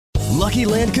Lucky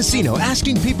Land Casino,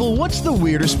 asking people, what's the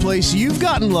weirdest place you've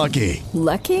gotten lucky?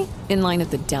 Lucky? In line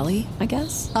at the deli, I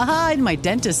guess? Aha, in my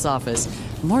dentist's office.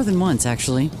 More than once,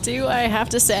 actually. Do I have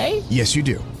to say? Yes, you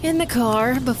do. In the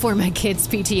car before my kids'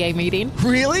 PTA meeting.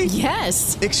 Really?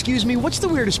 Yes. Excuse me, what's the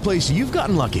weirdest place you've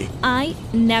gotten lucky? I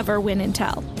never win and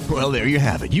tell. Well, there you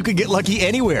have it. You can get lucky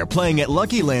anywhere, playing at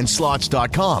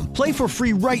LuckyLandSlots.com. Play for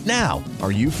free right now.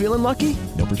 Are you feeling lucky?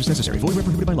 No purchase necessary. Void where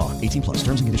prohibited by law. 18 plus.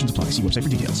 Terms and conditions apply. See website for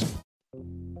details.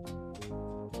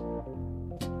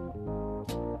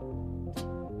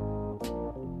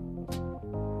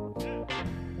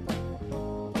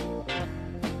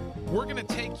 We're going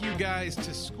to take you guys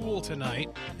to school tonight,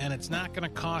 and it's not going to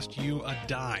cost you a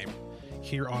dime.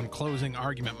 Here on Closing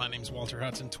Argument, my name is Walter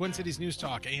Hudson, Twin Cities News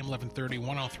Talk, AM 1130,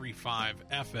 103.5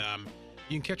 FM.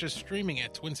 You can catch us streaming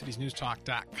at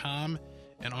TwinCitiesNewsTalk.com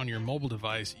and on your mobile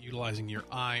device utilizing your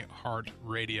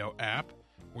iHeartRadio app.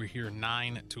 We're here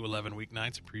 9 to 11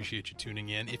 weeknights. Appreciate you tuning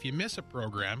in. If you miss a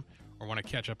program or want to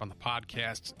catch up on the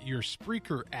podcasts, your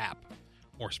Spreaker app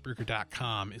or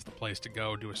Spreaker.com is the place to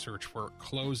go. Do a search for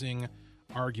Closing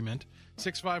Argument.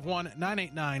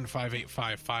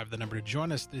 651-989-5855, the number to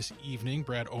join us this evening.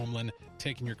 Brad Omlin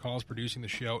taking your calls, producing the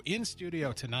show. In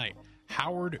studio tonight,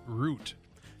 Howard Root,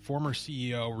 former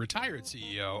CEO, retired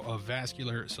CEO of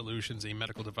Vascular Solutions, a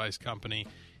medical device company.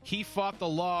 He fought the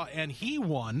law and he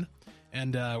won.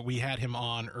 And we had him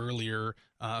on earlier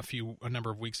a number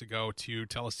of weeks ago to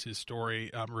tell us his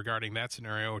story regarding that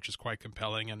scenario, which is quite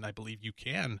compelling. And I believe you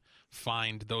can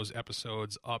find those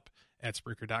episodes up at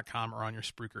Spreaker.com or on your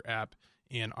Spreaker app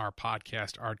in our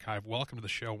podcast archive. Welcome to the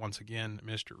show once again,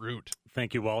 Mr. Root.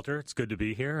 Thank you, Walter. It's good to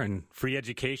be here, and free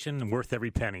education and worth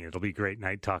every penny. It'll be a great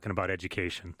night talking about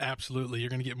education. Absolutely. You're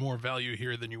going to get more value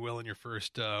here than you will in your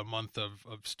first month of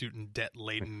student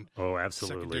debt-laden oh,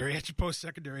 absolutely.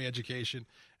 Post-secondary education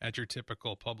at your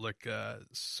typical public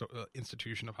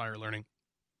institution of higher learning.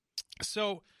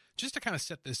 So just to kind of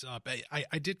set this up,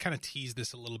 I did kind of tease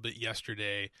this a little bit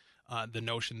yesterday, the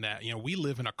notion that, we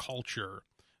live in a culture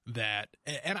that,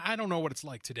 and I don't know what it's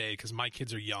like today because my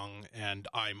kids are young and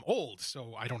I'm old,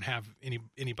 so I don't have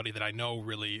anybody that I know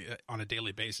really on a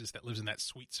daily basis that lives in that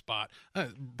sweet spot.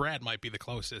 Brad might be the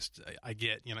closest I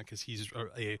get, because he's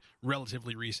a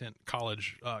relatively recent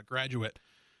college graduate.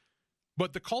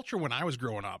 But the culture when I was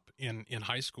growing up in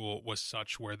high school was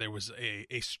such where there was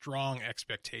a strong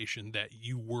expectation that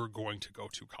you were going to go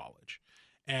to college.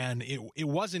 And it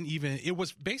wasn't even, it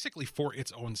was basically for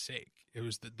its own sake. It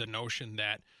was the notion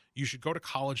that you should go to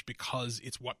college because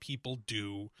it's what people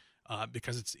do,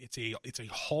 because it's a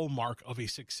hallmark of a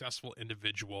successful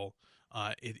individual.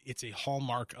 It's a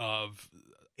hallmark of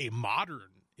a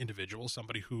modern individual,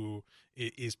 somebody who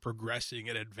is progressing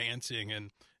and advancing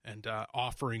and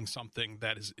offering something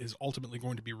that is ultimately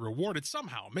going to be rewarded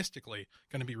somehow, mystically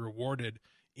going to be rewarded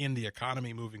in the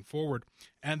economy moving forward.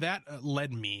 And that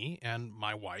led me and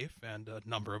my wife and a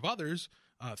number of others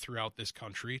throughout this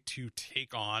country to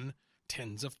take on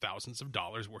tens of thousands of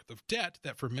dollars worth of debt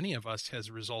that for many of us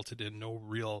has resulted in no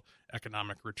real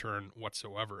economic return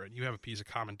whatsoever. And you have a piece of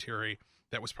commentary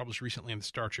that was published recently in the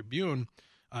Star Tribune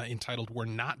entitled, "We're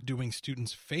Not Doing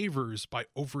Students Favors by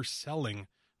Overselling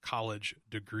College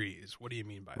Degrees." What do you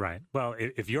mean by that? Right. Well,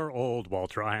 if you're old,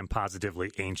 Walter, I am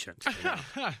positively ancient.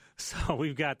 So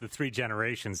we've got the three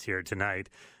generations here tonight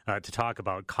to talk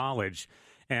about college.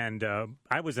 And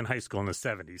I was in high school in the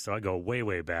 70s, so I go way,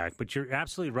 way back. But you're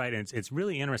absolutely right. And it's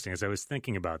really interesting. As I was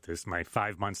thinking about this, my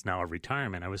 5 months now of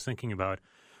retirement, I was thinking about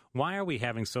why are we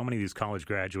having so many of these college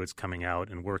graduates coming out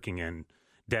and working in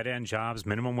dead-end jobs,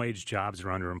 minimum wage jobs, or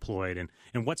underemployed,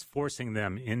 and what's forcing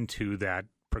them into that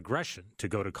progression to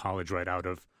go to college right out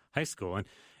of high school.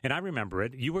 And I remember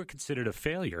it. You were considered a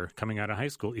failure coming out of high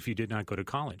school if you did not go to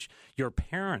college. Your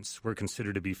parents were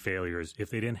considered to be failures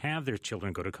if they didn't have their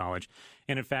children go to college.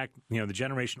 And in fact, the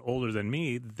generation older than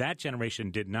me, that generation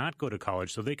did not go to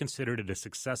college, so they considered it a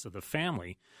success of the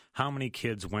family how many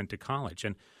kids went to college.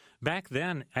 And back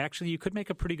then, actually, you could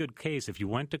make a pretty good case if you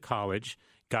went to college,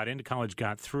 got into college,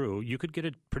 got through, you could get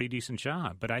a pretty decent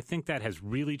job. But I think that has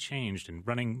really changed in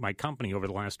running my company over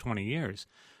the last 20 years.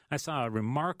 I saw a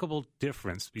remarkable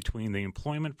difference between the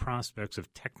employment prospects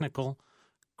of technical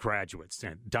graduates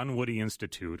at Dunwoody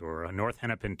Institute or a North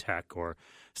Hennepin Tech or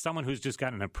someone who's just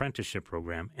got an apprenticeship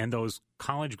program and those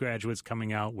college graduates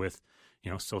coming out with,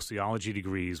 sociology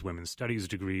degrees, women's studies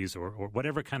degrees, or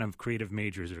whatever kind of creative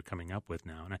majors they're coming up with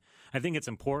now. And I think it's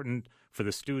important for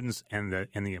the students and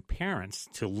the parents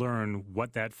to learn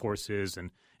what that force is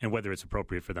and whether it's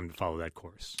appropriate for them to follow that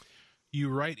course. You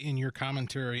write in your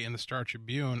commentary in the Star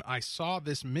Tribune, "I saw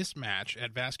this mismatch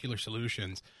at Vascular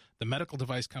Solutions. the medical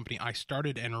device company I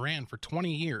started and ran for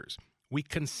 20 years, we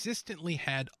consistently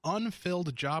had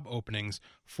unfilled job openings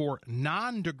for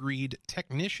non-degreed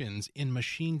technicians in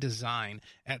machine design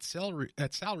at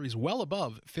salaries well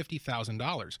above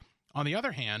 $50,000. On the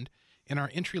other hand, in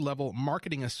our entry-level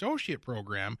marketing associate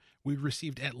program, we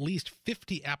received at least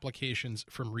 50 applications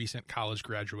from recent college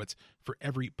graduates for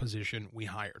every position we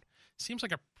hired. Seems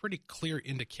like a pretty clear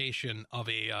indication of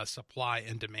a supply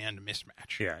and demand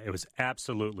mismatch. Yeah, it was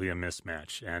absolutely a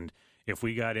mismatch. And if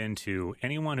we got into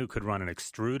anyone who could run an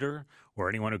extruder or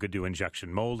anyone who could do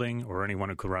injection molding or anyone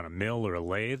who could run a mill or a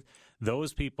lathe,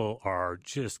 those people are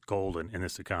just golden in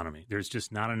this economy. There's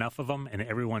just not enough of them, and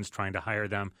everyone's trying to hire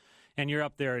them. And you're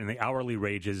up there in the hourly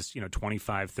wages, $25,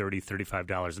 $30,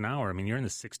 $35 an hour. I mean, you're in the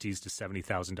 $60,000 to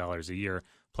 $70,000 a year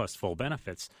plus full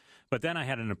benefits. But then I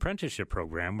had an apprenticeship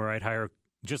program where I'd hire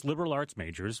just liberal arts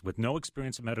majors with no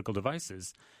experience in medical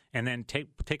devices, and then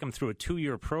take them through a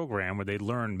 2-year program where they'd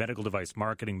learn medical device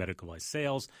marketing, medical device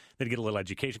sales. They'd get a little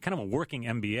education, kind of a working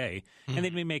MBA, and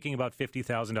they'd be making about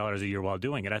 $50,000 a year while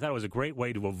doing it. I thought it was a great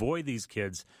way to avoid these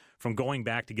kids from going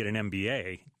back to get an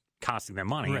MBA, costing them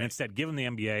money, and instead give them the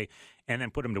MBA and then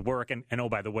put them to work. And oh,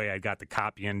 by the way, I got the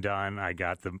copying done. I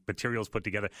got the materials put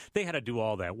together. They had to do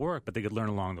all that work, but they could learn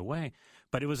along the way.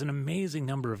 But it was an amazing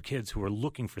number of kids who were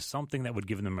looking for something that would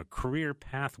give them a career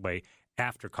pathway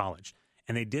after college.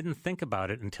 And they didn't think about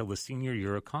it until the senior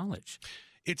year of college.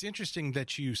 It's interesting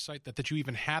that you cite that you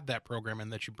even had that program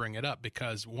and that you bring it up,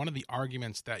 because one of the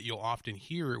arguments that you'll often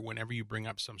hear whenever you bring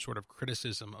up some sort of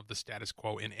criticism of the status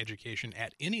quo in education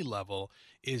at any level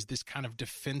is this kind of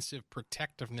defensive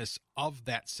protectiveness of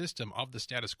that system, of the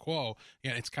status quo.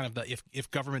 It's kind of the if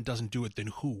government doesn't do it,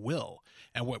 then who will?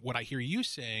 And what I hear you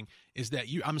saying is that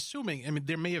I'm assuming,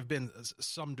 there may have been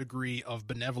some degree of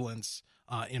benevolence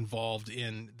involved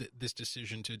in this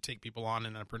decision to take people on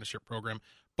in an apprenticeship program,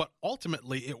 but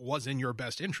ultimately it was in your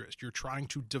best interest. You're trying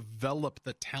to develop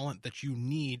the talent that you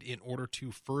need in order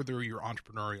to further your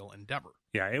entrepreneurial endeavor.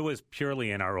 Yeah, it was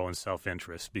purely in our own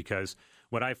self-interest, because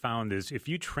what I found is if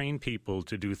you train people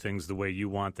to do things the way you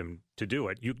want them to do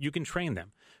it, you can train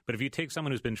them. But if you take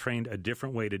someone who's been trained a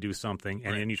different way to do something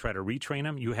and then you try to retrain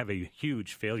them, you have a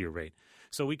huge failure rate.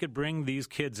 So we could bring these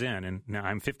kids in, and now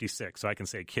I'm 56, so I can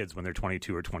say kids when they're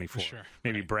 22 or 24. Sure.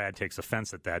 Maybe Brad takes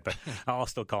offense at that, but I'll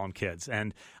still call them kids.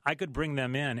 And I could bring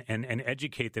them in and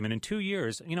educate them. And in 2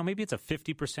 years, maybe it's a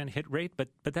 50% hit rate, but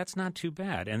that's not too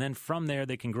bad. And then from there,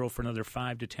 they can grow for another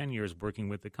 5 to 10 years working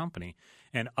with the company.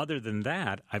 And other than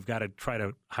that, I've got to try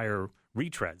to hire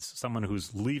retreads, someone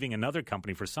who's leaving another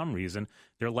company for some reason.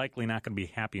 They're likely not going to be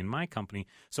happy in my company.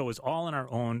 So it was all in our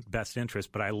own best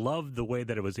interest. But I loved the way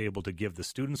that it was able to give the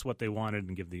students what they wanted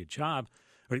and give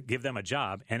them a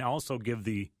job, and also give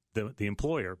the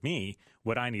employer, me,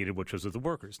 what I needed, which was with the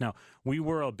workers. Now, we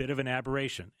were a bit of an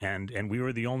aberration, and we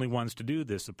were the only ones to do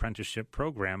this apprenticeship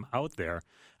program out there.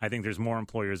 I think there's more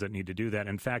employers that need to do that.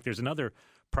 In fact, there's another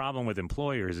problem with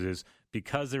employers is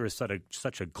because there is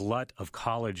such a glut of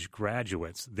college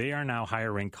graduates, they are now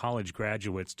hiring college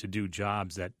graduates to do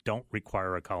jobs that don't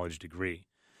require a college degree.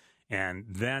 And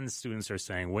then students are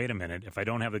saying, wait a minute, if I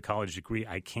don't have the college degree,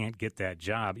 I can't get that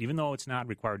job, even though it's not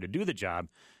required to do the job,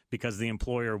 because the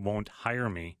employer won't hire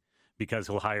me, because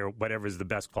he'll hire whatever is the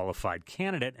best qualified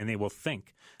candidate, and they will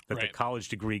think that the college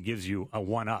degree gives you a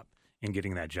one-up in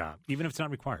getting that job, even if it's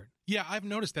not required. Yeah, I've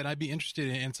noticed that. I'd be interested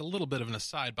in, and it's a little bit of an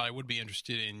aside, but I would be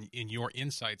interested in your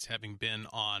insights, having been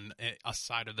on a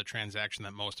side of the transaction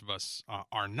that most of us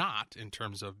are not, in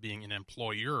terms of being an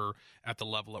employer at the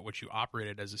level at which you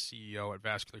operated as a CEO at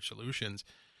Vascular Solutions.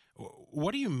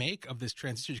 What do you make of this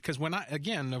transition? Because when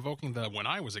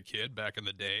I was a kid back in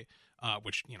the day,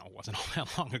 which wasn't all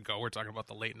that long ago, we're talking about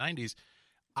the late 90s,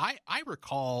 I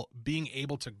recall being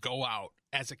able to go out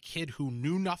as a kid who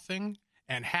knew nothing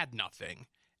and had nothing,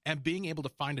 and being able to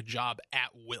find a job at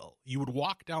will. You would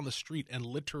walk down the street and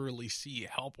literally see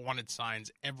help wanted signs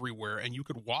everywhere, and you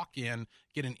could walk in,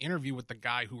 get an interview with the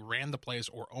guy who ran the place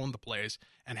or owned the place,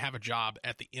 and have a job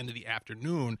at the end of the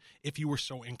afternoon if you were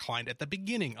so inclined at the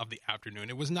beginning of the afternoon.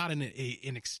 It was not an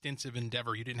extensive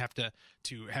endeavor. You didn't have to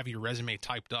have your resume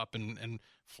typed up and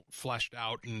fleshed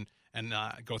out and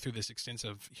go through this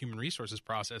extensive human resources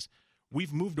process.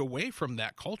 We've moved away from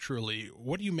that culturally.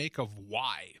 What do you make of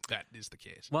why that is the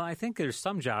case? Well, I think there's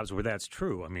some jobs where that's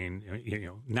true. I mean,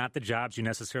 not the jobs you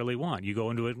necessarily want. You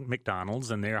go into a McDonald's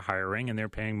and they're hiring and they're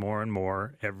paying more and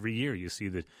more every year. You see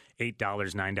the $8,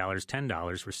 $9,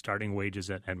 $10 for starting wages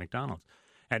at McDonald's.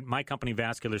 At my company,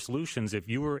 Vascular Solutions, if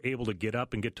you were able to get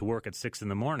up and get to work at 6 in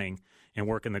the morning and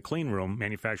work in the clean room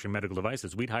manufacturing medical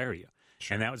devices, we'd hire you.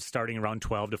 Sure. And that was starting around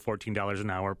 $12 to $14 an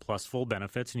hour plus full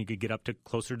benefits, and you could get up to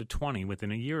closer to 20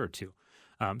 within a year or two.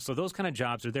 So those kind of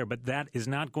jobs are there, but that is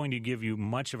not going to give you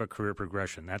much of a career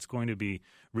progression. That's going to be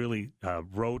really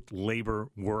rote labor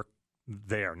work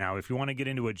there. Now, if you want to get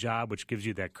into a job which gives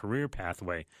you that career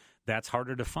pathway, that's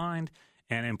harder to find.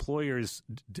 And employers,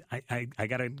 I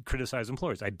got to criticize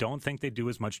employers. I don't think they do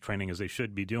as much training as they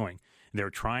should be doing. They're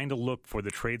trying to look for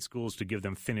the trade schools to give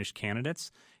them finished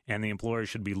candidates, and the employers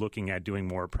should be looking at doing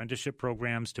more apprenticeship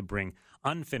programs to bring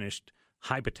unfinished,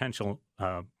 high-potential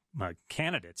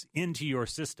candidates into your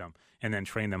system and then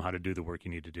train them how to do the work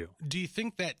you need to do. Do you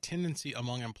think that tendency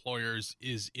among employers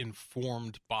is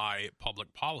informed by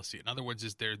public policy? In other words,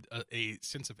 is there a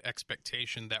sense of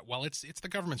expectation that, well, it's the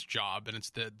government's job and it's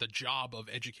the job of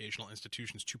educational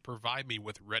institutions to provide me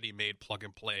with ready-made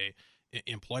plug-and-play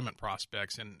employment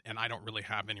prospects, and I don't really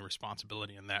have any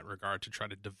responsibility in that regard to try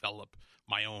to develop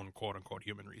my own quote-unquote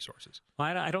human resources?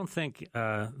 Well, I don't think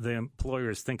the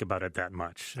employers think about it that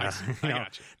much. I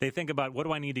got you. They think about, what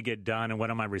do I need to get done and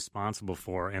what am I responsible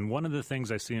for? And one of the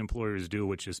things I see employers do,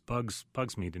 which just bugs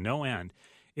me to no end,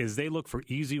 is they look for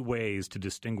easy ways to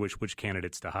distinguish which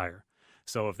candidates to hire.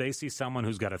 So if they see someone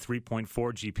who's got a 3.4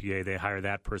 GPA, they hire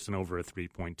that person over a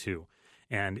 3.2.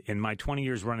 And in my 20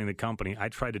 years running the company, I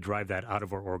tried to drive that out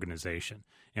of our organization.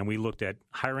 And we looked at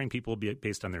hiring people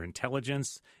based on their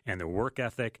intelligence and their work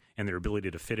ethic and their ability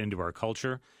to fit into our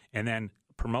culture, and then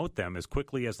promote them as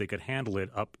quickly as they could handle it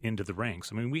up into the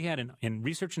ranks. I mean, we had in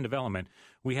research and development,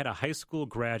 we had a high school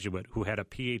graduate who had a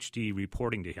PhD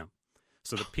reporting to him.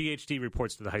 So the PhD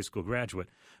reports to the high school graduate.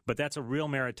 But that's a real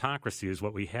meritocracy is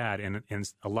what we had. And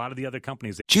a lot of the other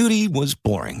companies. Judy was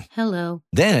boring. Hello.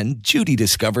 Then Judy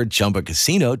discovered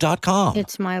ChumbaCasino.com.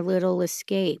 It's my little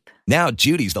escape. Now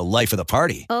Judy's the life of the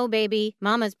party. Oh, baby,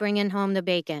 mama's bringing home the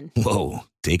bacon. Whoa,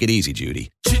 take it easy,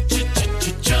 Judy.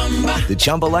 The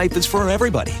Chumba life is for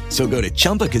everybody. So go to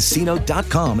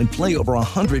ChumbaCasino.com and play over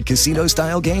 100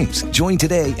 casino-style games. Join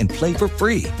today and play for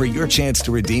free for your chance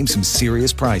to redeem some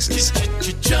serious prizes.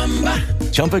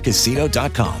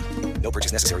 ChumbaCasino.com. No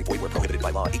purchase necessary. Void where prohibited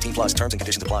by law. 18 plus terms and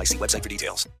conditions apply. See website for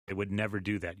details. They would never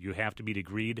do that. You have to be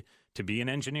degreed to be an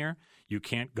engineer. You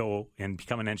can't go and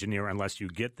become an engineer unless you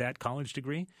get that college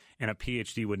degree. And a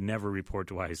PhD would never report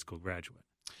to a high school graduate.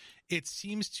 It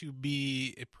seems to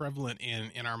be prevalent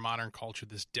in our modern culture,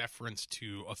 this deference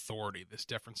to authority, this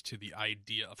deference to the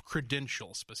idea of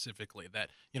credentials specifically. That,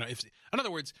 in other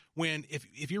words,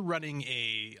 if you're running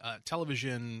a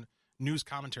television news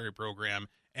commentary program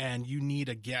and you need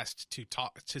a guest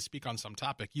to speak on some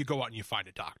topic, you go out and you find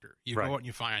a doctor. You go out and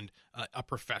you find a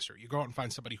professor. You go out and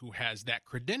find somebody who has that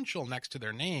credential next to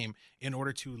their name in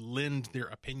order to lend their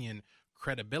opinion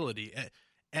credibility.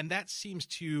 And that seems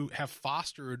to have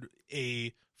fostered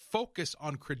a focus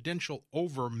on credential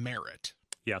over merit.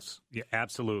 Yes, yeah,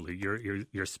 absolutely.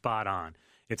 You're spot on.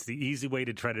 It's the easy way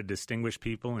to try to distinguish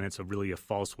people, and it's really a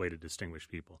false way to distinguish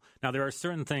people. Now, there are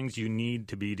certain things you need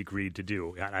to be degreed to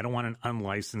do. I don't want an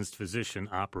unlicensed physician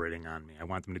operating on me. I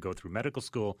want them to go through medical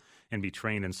school and be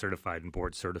trained and certified and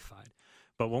board certified.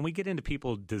 But when we get into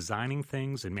people designing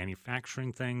things and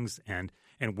manufacturing things and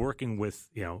working with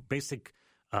basic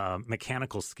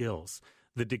mechanical skills,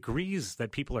 the degrees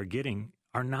that people are getting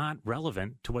are not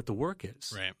relevant to what the work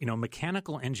is. Right.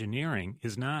 Mechanical engineering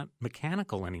is not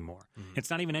mechanical anymore. Mm-hmm. It's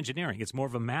not even engineering. It's more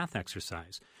of a math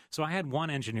exercise. So I had one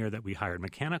engineer that we hired,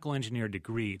 mechanical engineer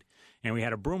degreed, and we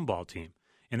had a broomball team.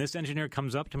 And this engineer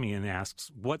comes up to me and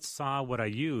asks, what saw would I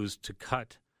use to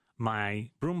cut my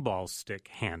broomball stick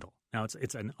handle? Now,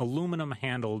 it's an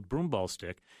aluminum-handled broomball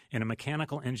stick, and a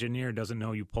mechanical engineer doesn't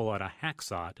know you pull out a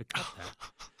hacksaw to cut that.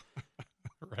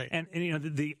 Right. And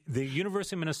the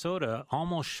University of Minnesota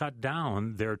almost shut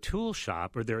down their tool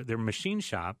shop or their machine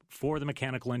shop for the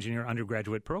mechanical engineer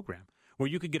undergraduate program, where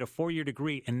you could get a 4-year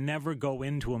degree and never go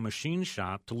into a machine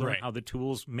shop to learn how the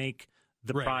tools make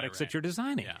the products that you're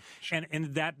designing. Yeah, sure.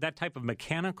 And that type of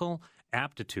mechanical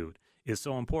aptitude is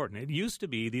so important. It used to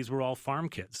be these were all farm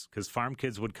kids, because farm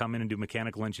kids would come in and do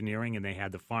mechanical engineering, and they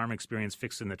had the farm experience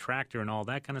fixing the tractor and all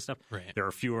that kind of stuff. Right. There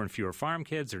are fewer and fewer farm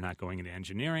kids. They're not going into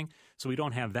engineering, so we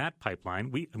don't have that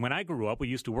pipeline. When I grew up, we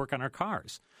used to work on our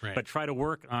cars, but try to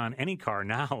work on any car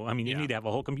now. I mean, you need to have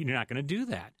a whole computer. You're not going to do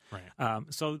that. Right.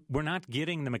 So we're not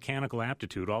getting the mechanical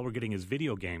aptitude. All we're getting is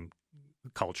video game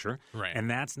culture, and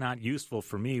that's not useful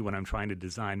for me when I'm trying to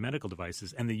design medical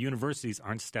devices. And the universities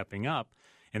aren't stepping up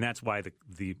And that's why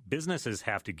the businesses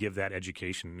have to give that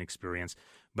education and experience.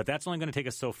 But that's only going to take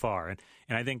us so far.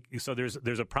 And I think so there's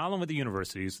a problem with the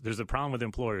universities, there's a problem with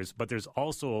employers, but there's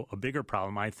also a bigger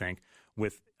problem, I think,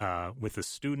 with the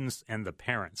students and the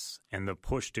parents and the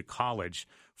push to college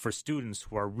for students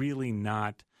who are really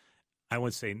not, I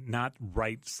would say, not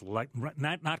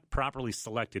properly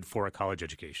selected for a college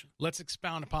education. Let's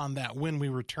expound upon that when we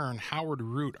return. Howard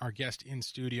Root, our guest in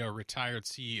studio, retired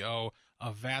CEO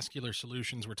of Vascular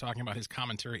Solutions. We're talking about his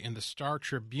commentary in the Star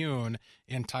Tribune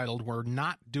entitled, "We're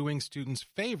Not Doing Students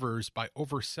Favors by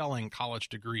Overselling College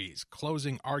Degrees."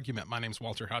 Closing argument. My name's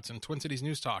Walter Hudson. Twin Cities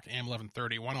News Talk, AM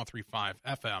 1130, 1035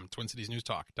 FM,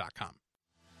 TwinCitiesNewsTalk.com.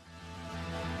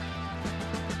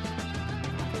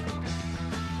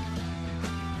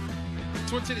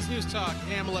 Twin Cities News Talk,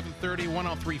 AM 1130,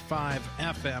 1035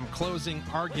 FM. Closing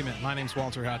argument. My name's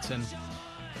Walter Hudson.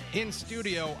 In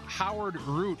studio, Howard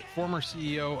Root, former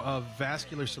CEO of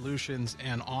Vascular Solutions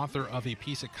and author of a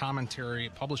piece of commentary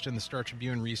published in the Star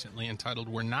Tribune recently entitled,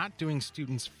 "We're Not Doing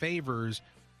Students Favors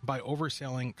by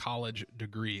Overselling College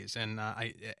Degrees." And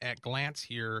at glance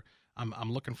here,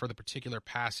 I'm looking for the particular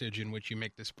passage in which you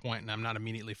make this point, and I'm not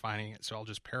immediately finding it, so I'll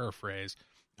just paraphrase.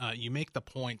 You make the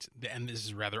point, and this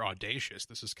is rather audacious,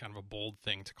 this is kind of a bold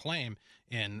thing to claim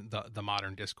in the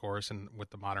modern discourse and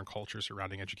with the modern culture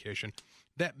surrounding education,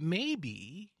 that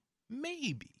maybe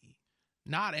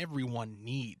not everyone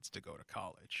needs to go to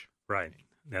college. Right.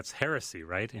 That's heresy,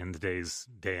 right, in today's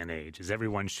day and age, is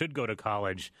everyone should go to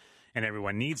college and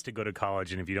everyone needs to go to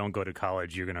college, and if you don't go to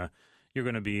college, you're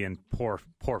gonna be in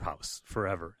poorhouse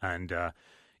forever. And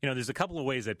there's a couple of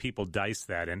ways that people dice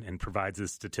that and provides the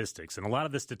statistics. And a lot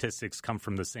of the statistics come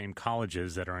from the same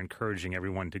colleges that are encouraging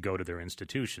everyone to go to their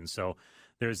institution. So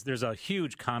there's a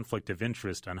huge conflict of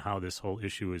interest on how this whole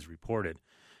issue is reported.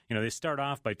 They start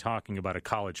off by talking about a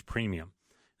college premium.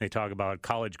 They talk about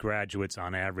college graduates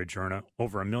on average earn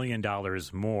over $1 million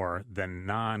more than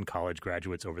non-college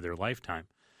graduates over their lifetime.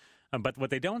 But what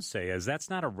they don't say is that's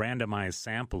not a randomized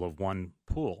sample of one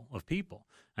pool of people.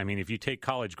 I mean, if you take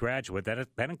college graduate,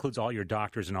 that includes all your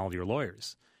doctors and all your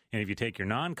lawyers. And if you take your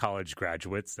non-college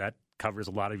graduates, that covers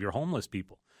a lot of your homeless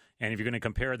people. And if you're going to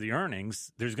compare the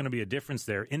earnings, there's going to be a difference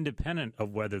there independent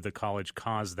of whether the college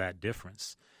caused that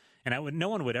difference. And no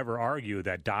one would ever argue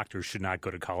that doctors should not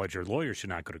go to college or lawyers should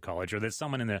not go to college or that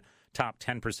someone in the top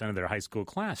 10% of their high school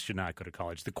class should not go to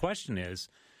college. The question is,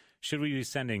 should we be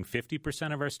sending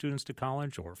 50% of our students to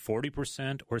college or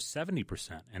 40% or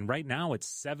 70%? And right now it's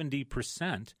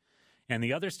 70%. And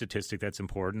the other statistic that's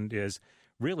important is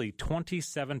really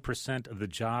 27% of the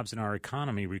jobs in our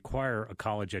economy require a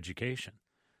college education.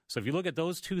 So if you look at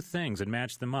those two things and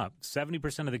match them up,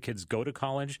 70% of the kids go to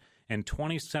college and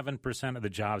 27% of the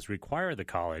jobs require the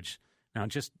college. Now,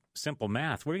 just simple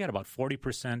math, we got about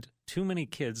 40% too many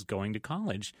kids going to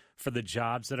college for the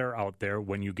jobs that are out there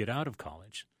when you get out of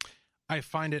college. I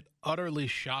find it utterly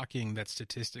shocking that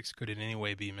statistics could in any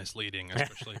way be misleading,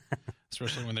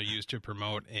 especially when they're used to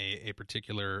promote a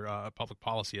particular public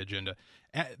policy agenda.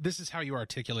 This is how you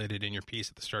articulate it in your piece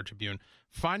at the Star Tribune.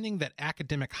 Finding that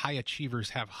academic high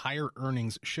achievers have higher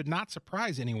earnings should not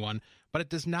surprise anyone, but it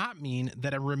does not mean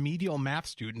that a remedial math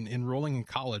student enrolling in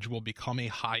college will become a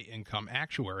high-income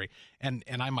actuary. And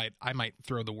I might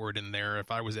throw the word in there if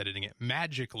I was editing it,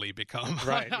 magically become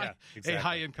a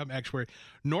high-income actuary.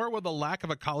 Nor will the lack of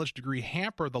a college degree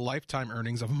hamper the lifetime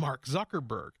earnings of Mark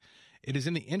Zuckerberg. It is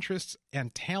in the interests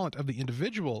and talent of the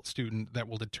individual student that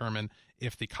will determine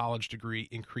if the college degree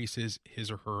increases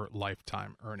his or her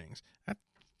lifetime earnings. That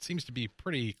seems to be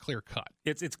pretty clear-cut.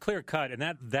 It's clear-cut,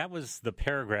 and that was the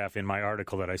paragraph in my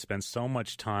article that I spent so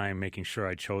much time making sure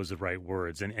I chose the right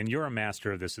words. And you're a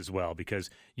master of this as well, because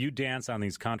you dance on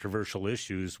these controversial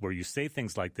issues where you say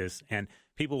things like this, and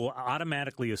people will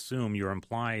automatically assume you're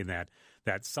implying that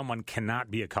someone cannot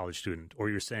be a college student,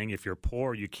 or you're saying if you're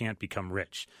poor, you can't become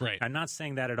rich. Right. I'm not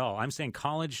saying that at all. I'm saying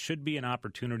college should be an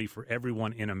opportunity for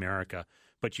everyone in America,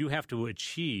 but you have to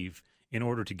achieve in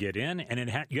order to get in,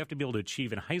 and you have to be able to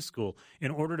achieve in high school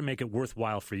in order to make it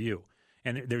worthwhile for you.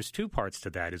 And there's two parts to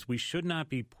that, is we should not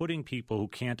be putting people who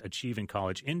can't achieve in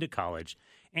college into college,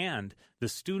 and the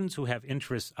students who have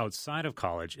interests outside of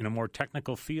college in a more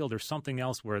technical field or something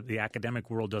else where the academic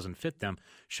world doesn't fit them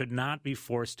should not be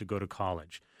forced to go to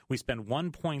college. We spend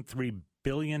 $1.3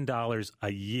 billion a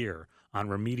year on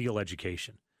remedial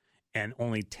education, and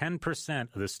only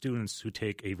 10% of the students who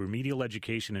take a remedial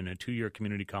education in a 2-year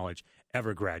community college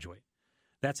ever graduate.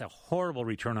 That's a horrible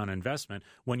return on investment.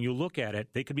 When you look at it,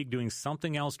 they could be doing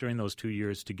something else during those 2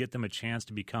 years to get them a chance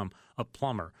to become a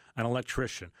plumber, an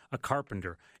electrician, a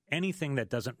carpenter, anything that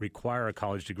doesn't require a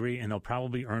college degree, and they'll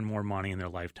probably earn more money in their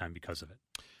lifetime because of it.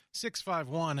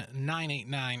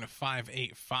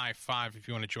 651-989-5855 if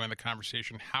you want to join the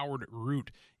conversation. Howard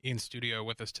Root in studio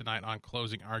with us tonight on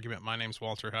Closing Argument. My name's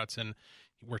Walter Hudson.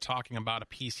 We're talking about a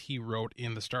piece he wrote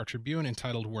in the Star Tribune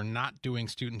entitled "We're Not Doing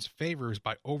Students Favors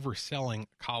by Overselling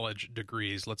College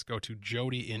Degrees." Let's go to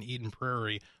Jody in Eden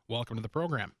Prairie. Welcome to the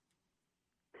program.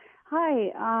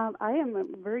 Hi. I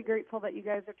am very grateful that you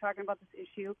guys are talking about this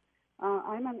issue.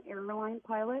 I'm an airline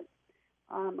pilot.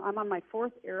 I'm on my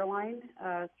fourth airline.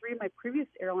 3 of my previous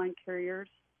airline carriers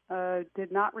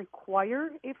did not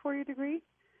require a 4-year degree.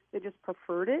 They just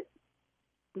preferred it.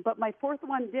 But my fourth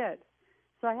one did.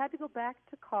 So I had to go back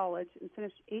to college and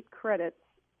finish 8 credits.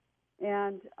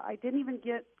 And I didn't even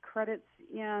get credits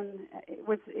it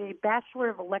was a Bachelor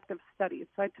of Elective Studies.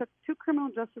 So I took 2 criminal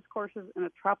justice courses and a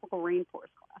tropical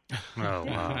rainforest class. Oh,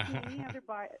 wow.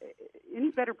 Any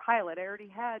better pilot. I already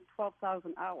had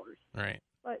 12,000 hours. Right.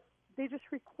 But they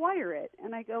just require it.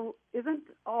 And I go, isn't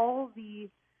all the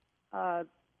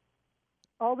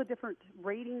different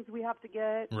ratings we have to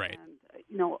get, right, and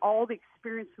all the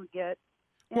experience we get,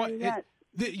 and yet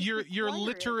you're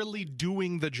literally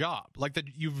doing the job, like that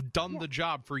you've done the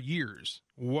job for years.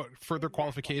 What further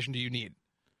qualification do you need?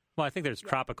 Well, I think there's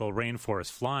tropical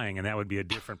rainforest flying, and that would be a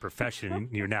different profession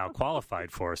you're now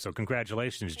qualified for. So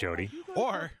congratulations, Jody.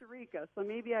 Or Costa Rica, so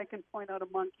maybe I can point out a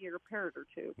monkey or a parrot or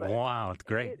two. But wow, it's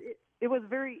great. It was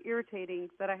very irritating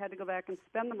that I had to go back and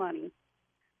spend the money.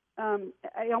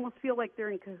 I almost feel like they're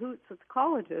in cahoots with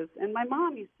colleges. And my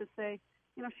mom used to say,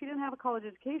 she didn't have a college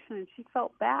education, and she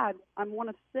felt bad. I'm one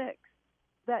of 6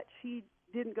 that she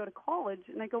didn't go to college.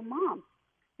 And I go, Mom,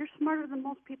 you're smarter than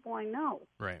most people I know.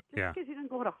 Right. Just because you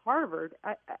didn't go to Harvard.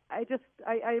 I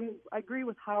agree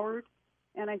with Howard,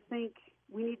 and I think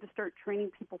we need to start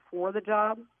training people for the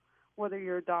job, whether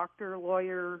you're a doctor,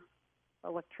 lawyer,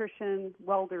 electrician,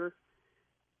 welder.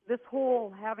 This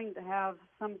whole having to have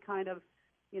some kind of,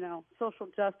 social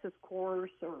justice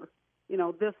course or,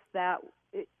 this, that,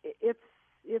 it's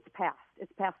past.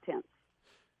 It's past tense.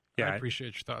 Yeah, I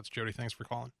appreciate your thoughts, Jody. Thanks for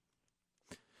calling.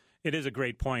 It is a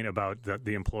great point about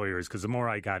the employers, because the more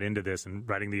I got into this and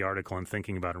writing the article and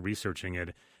thinking about and researching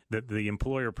it, the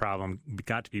employer problem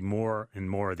got to be more and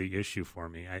more the issue for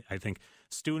me. I think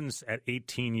students at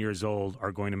 18 years old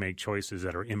are going to make choices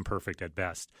that are imperfect at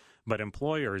best. But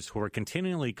employers who are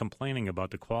continually complaining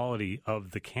about the quality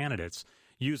of the candidates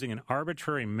using an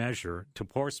arbitrary measure to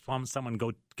force someone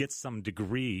go get some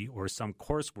degree or some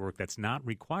coursework that's not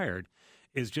required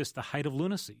is just the height of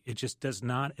lunacy. It just does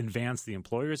not advance the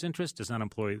employer's interest, does not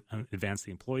advance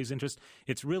the employee's interest.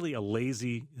 It's really a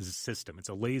lazy system. It's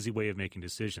a lazy way of making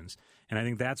decisions. And I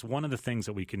think that's one of the things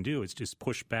that we can do is just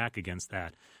push back against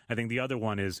that. I think the other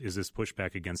one is this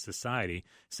pushback against society,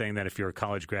 saying that if you're a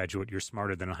college graduate, you're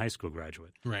smarter than a high school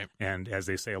graduate. Right. And as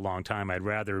they say a long time, I'd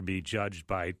rather be judged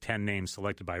by 10 names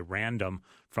selected by random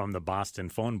from the Boston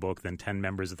phone book than 10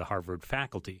 members of the Harvard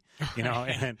faculty.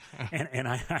 And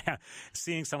I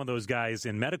seeing some of those guys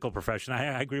in medical profession,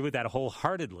 I agree with that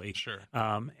wholeheartedly. Sure.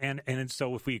 And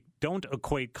so if we don't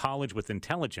equate college with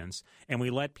intelligence and we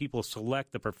let people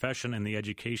select the profession and the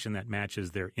education that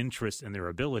matches their interests and their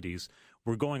abilities,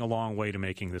 we're going a long way to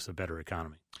making this a better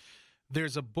economy.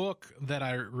 There's a book that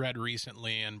I read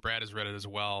recently, and Brad has read it as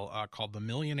well, called The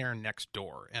Millionaire Next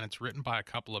Door. And it's written by a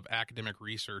couple of academic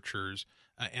researchers,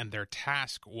 and their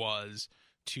task was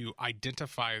to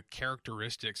identify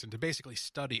characteristics and to basically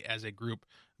study as a group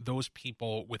those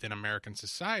people within American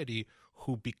society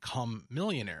who become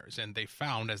millionaires. And they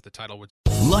found, as the title would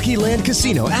Lucky Land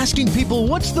Casino, asking people,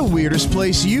 what's the weirdest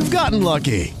place you've gotten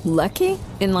lucky? Lucky?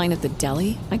 In line at the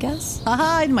deli, I guess?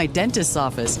 Aha, in my dentist's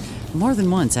office. More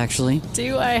than once, actually.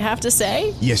 Do I have to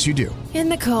say? Yes, you do. In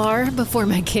the car before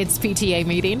my kids' PTA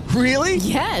meeting. Really?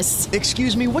 Yes.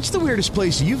 Excuse me, what's the weirdest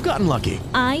place you've gotten lucky?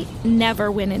 I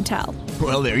never win and tell.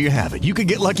 Well, there you have it. You can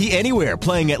get lucky anywhere,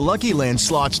 playing at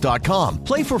LuckyLandSlots.com.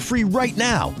 Play for free right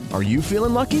now. Are you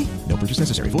feeling lucky? No purchase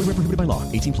necessary. Void where prohibited by law.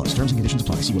 18+. Terms and conditions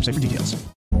apply. See website for details.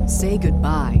 Say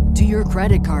goodbye to your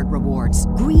credit card rewards.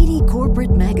 Greedy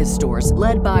corporate mega stores,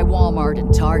 led by Walmart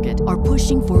and Target, are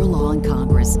pushing for a law in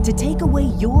Congress to take away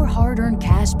your hard-earned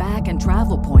cash back and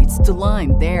travel points to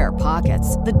line their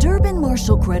pockets. The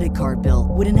Durbin-Marshall credit card bill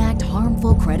would enact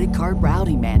harmful credit card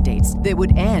routing mandates that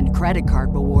would end credit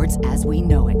card rewards as we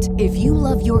know it. If you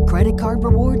love your credit card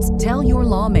rewards, tell your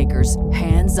lawmakers,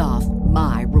 hands off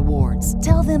my rewards.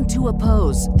 Tell them to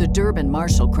oppose the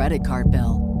Durbin-Marshall credit card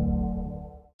bill.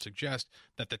 suggest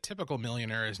that the typical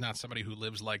millionaire is not somebody who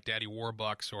lives like Daddy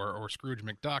Warbucks or Scrooge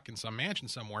McDuck in some mansion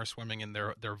somewhere swimming in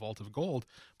their vault of gold,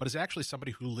 but is actually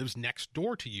somebody who lives next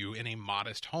door to you in a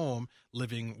modest home,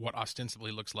 living what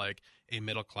ostensibly looks like a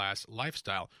middle-class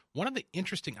lifestyle. One of the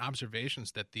interesting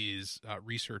observations that these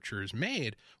researchers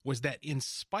made was that in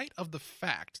spite of the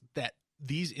fact that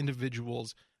these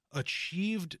individuals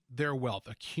achieved their wealth,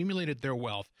 accumulated their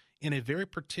wealth in a very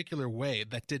particular way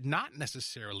that did not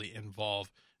necessarily involve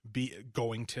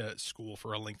going to school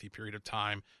for a lengthy period of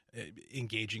time,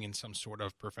 engaging in some sort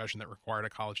of profession that required a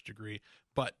college degree,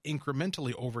 but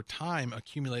incrementally over time,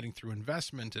 accumulating through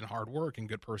investment and hard work and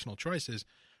good personal choices,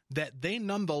 that they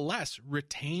nonetheless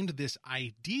retained this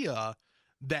idea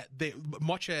that they,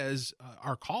 much as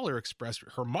our caller expressed,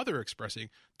 her mother expressing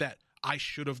that I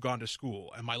should have gone to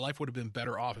school and my life would have been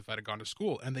better off if I'd have gone to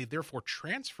school. And they therefore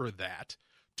transfer that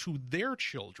to their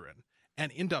children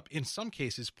and end up, in some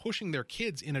cases, pushing their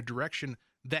kids in a direction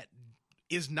that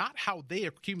is not how they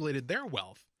accumulated their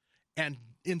wealth and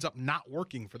ends up not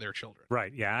working for their children.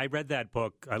 Right. Yeah, I read that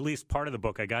book, at least part of the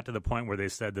book. I got to the point where they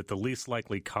said that the least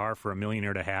likely car for a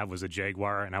millionaire to have was a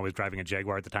Jaguar, and I was driving a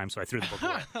Jaguar at the time, so I threw the book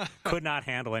away. Could not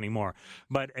handle anymore.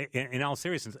 But in all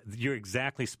seriousness, you're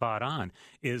exactly spot on,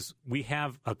 is we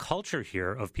have a culture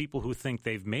here of people who think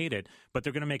they've made it, but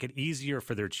they're going to make it easier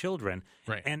for their children.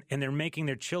 Right. And they're making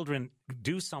their children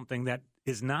do something that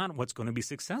is not what's going to be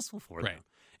successful for them.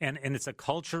 And it's a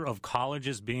culture of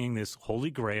colleges being this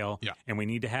holy grail, and we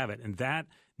need to have it. And that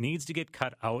needs to get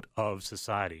cut out of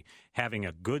society. Having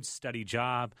a good, steady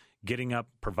job, getting up,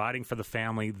 providing for the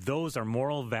family, those are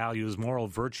moral values, moral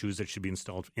virtues that should be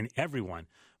installed in everyone.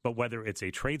 But whether it's a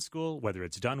trade school, whether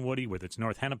it's Dunwoody, whether it's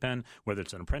North Hennepin, whether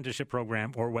it's an apprenticeship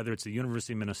program, or whether it's the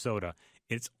University of Minnesota,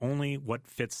 it's only what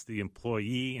fits the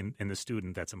employee and the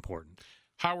student that's important.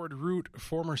 Howard Root,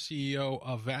 former CEO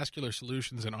of Vascular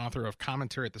Solutions and author of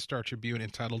commentary at the Star Tribune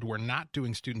entitled "We're Not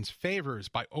Doing Students Favors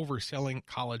by Overselling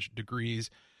College Degrees."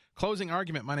 Closing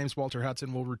argument. My name's Walter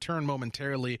Hudson. We'll return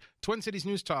momentarily. Twin Cities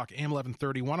News Talk, AM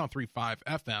 1130, 103.5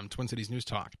 FM,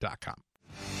 TwinCitiesNewsTalk.com.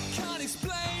 Can't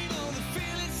explain all the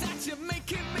feelings that you're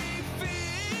making me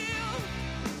feel.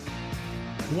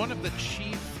 One of the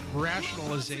chief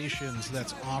rationalizations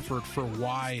that's offered for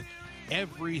why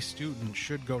every student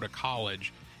should go to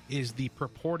college is the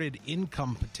purported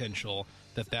income potential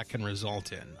that can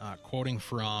result in. Quoting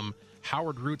from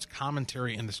Howard Root's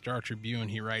commentary in the Star Tribune,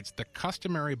 he writes, "The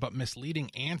customary but misleading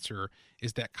answer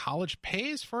is that college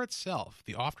pays for itself.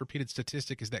 The oft-repeated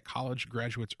statistic is that college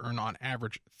graduates earn on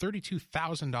average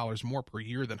 $32,000 more per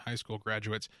year than high school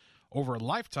graduates. Over a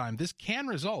lifetime, this can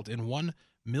result in $1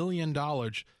 million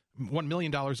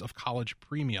of college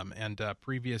premium." And in a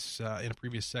previous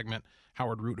segment,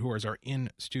 Howard Root, who is our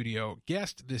in-studio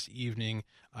guest this evening,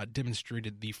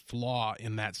 demonstrated the flaw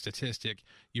in that statistic.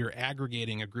 You're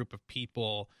aggregating a group of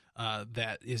people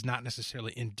that is not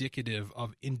necessarily indicative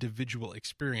of individual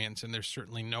experience, and there's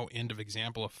certainly no end of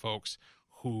example of folks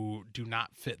who do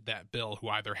not fit that bill, who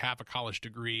either have a college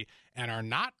degree and are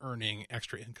not earning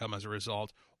extra income as a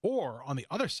result, or on the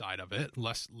other side of it,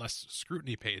 less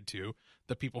scrutiny paid to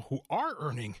the people who are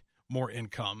earning more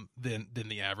income than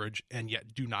the average and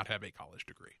yet do not have a college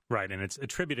degree. Right, and it's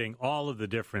attributing all of the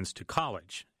difference to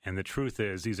college. And the truth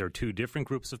is these are two different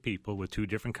groups of people with two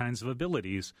different kinds of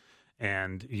abilities,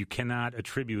 and you cannot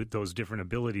attribute those different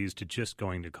abilities to just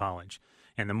going to college.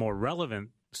 And the more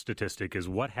relevant statistic is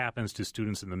what happens to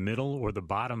students in the middle or the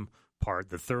bottom part,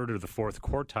 the third or the fourth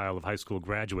quartile of high school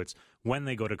graduates when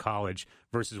they go to college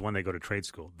versus when they go to trade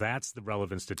school. That's the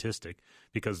relevant statistic,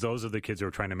 because those are the kids who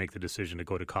are trying to make the decision to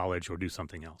go to college or do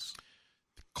something else.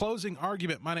 Closing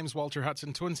argument. My name is Walter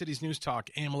Hudson, Twin Cities News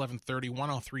Talk, AM 1130,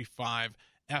 103.5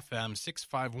 FM,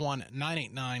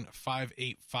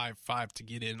 651-989-5855 to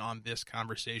get in on this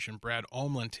conversation. Brad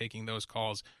Omlin taking those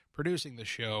calls, producing the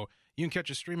show. You can catch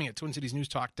us streaming at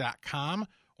TwinCitiesNewsTalk.com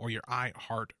or your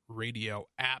iHeartRadio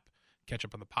app. Catch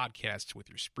up on the podcasts with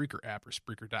your Spreaker app or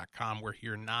Spreaker.com. We're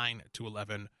here 9 to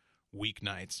 11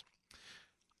 weeknights.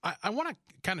 I want to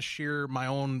kind of share my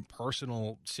own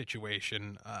personal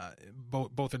situation,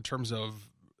 both in terms of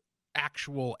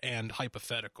actual and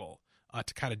hypothetical,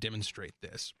 to kind of demonstrate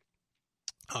this.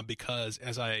 Because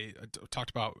as I talked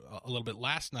about a little bit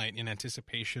last night in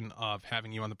anticipation of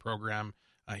having you on the program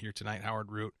here tonight, Howard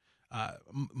Root,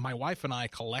 my wife and I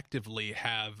collectively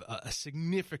have a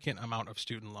significant amount of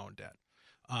student loan debt,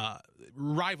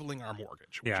 rivaling our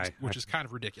mortgage, which is kind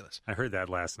of ridiculous. I heard that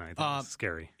last night. That's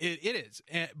scary. It is.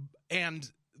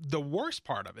 And the worst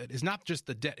part of it is not just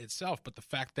the debt itself, but the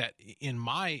fact that in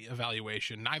my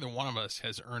evaluation, neither one of us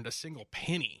has earned a single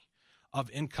penny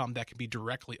of income that can be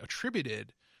directly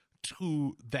attributed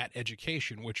to that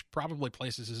education, which probably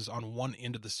places us on one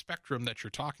end of the spectrum that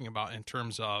you're talking about in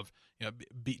terms of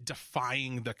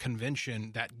defying the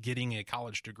convention that getting a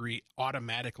college degree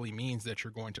automatically means that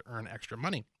you're going to earn extra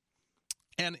money.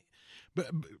 And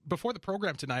before the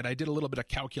program tonight, I did a little bit of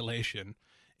calculation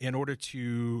in order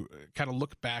to kind of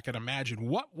look back and imagine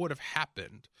what would have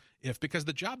happened if, because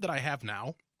the job that I have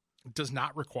now does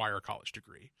not require a college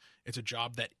degree. It's a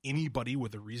job that anybody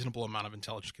with a reasonable amount of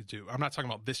intelligence could do. I'm not talking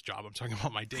about this job. I'm talking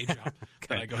about my day job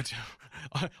that I go to.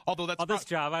 Although that's this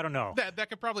job, I don't know. That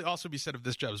could probably also be said of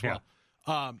this job as well.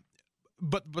 Yeah.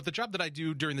 But the job that I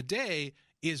do during the day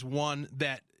is one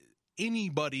that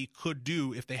anybody could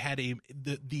do if they had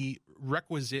the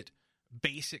requisite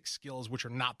basic skills, which are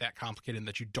not that complicated and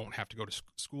that you don't have to go to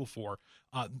school for.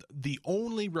 The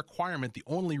only requirement, the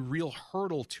only real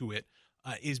hurdle to it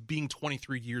is being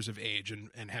 23 years of age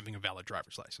and having a valid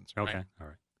driver's license. Right? Okay, all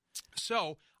right.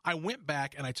 So I went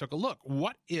back and I took a look.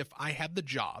 What if I had the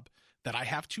job that I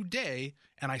have today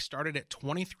and I started at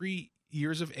 23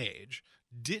 years of age,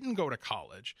 didn't go to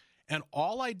college, and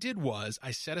all I did was I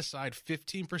set aside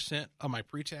 15% of my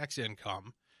pre-tax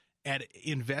income and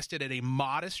invested at a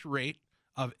modest rate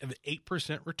of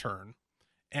 8% return,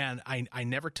 and I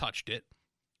never touched it.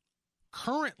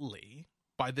 Currently,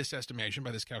 by this estimation,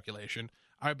 by this calculation,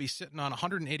 I would be sitting on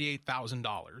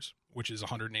 $188,000, which is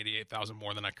 $188,000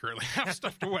 more than I currently have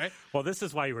stuffed away. Well, this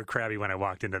is why you were crabby when I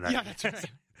walked into that. Yeah, that's right.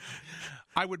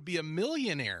 I would be a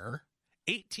millionaire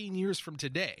 18 years from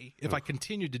today if I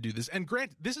continued to do this. And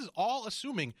grant, this is all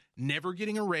assuming never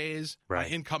getting a raise, my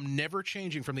income never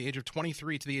changing from the age of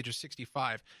 23 to the age of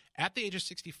 65. At the age of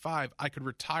 65, I could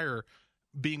retire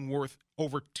being worth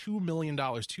over $2 million,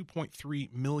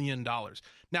 $2.3 million.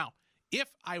 Now, if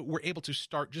I were able to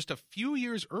start just a few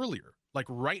years earlier, like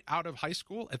right out of high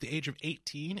school at the age of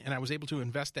 18, and I was able to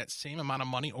invest that same amount of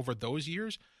money over those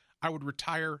years, I would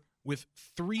retire with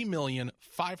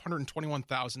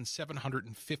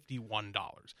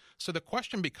 $3,521,751. So the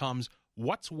question becomes,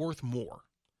 what's worth more?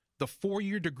 The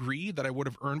 4-year degree that I would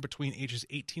have earned between ages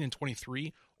 18 and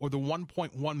 23, or the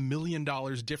 $1.1 million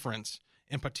difference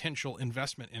in potential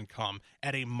investment income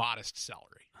at a modest salary?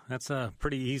 That's a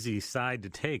pretty easy side to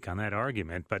take on that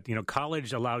argument. But,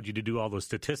 college allowed you to do all those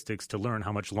statistics to learn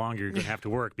how much longer you're going to have to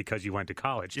work because you went to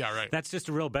college. Yeah, right. That's just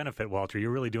a real benefit, Walter.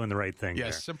 You're really doing the right thing there.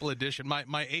 Yes, simple addition. My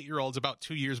 8-year-old's about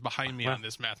 2 years behind me on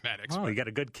this mathematics. Oh, you got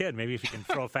a good kid. Maybe if you can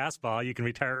throw a fastball, you can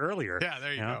retire earlier. Yeah,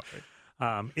 there you go.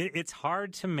 It's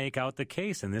hard to make out the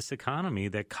case in this economy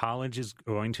that college is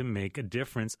going to make a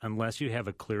difference unless you have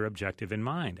a clear objective in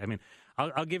mind. I mean,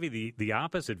 I'll give you the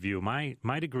opposite view. My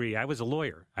degree, I was a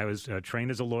lawyer. I was trained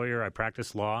as a lawyer. I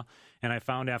practiced law, and I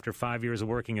found after 5 years of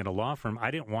working at a law firm, I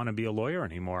didn't want to be a lawyer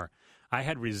anymore. I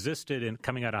had resisted in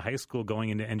coming out of high school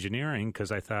going into engineering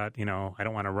because I thought, I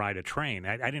don't want to ride a train.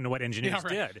 I didn't know what engineers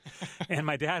did. And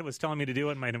my dad was telling me to do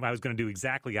it, and I was going to do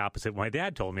exactly opposite what my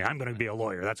dad told me. I'm going to be a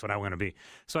lawyer. That's what I want to be.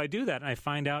 So I do that, and I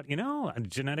find out, a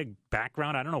genetic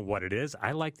background, I don't know what it is.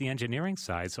 I like the engineering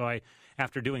side. So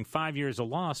after doing 5 years of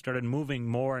law, started moving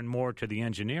more and more to the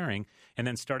engineering and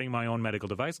then starting my own medical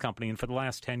device company. And for the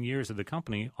last 10 years of the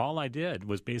company, all I did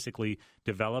was basically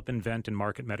develop, invent, and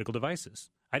market medical devices.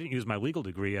 I didn't use my legal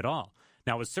degree at all.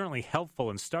 Now, it was certainly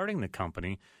helpful in starting the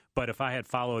company, but if I had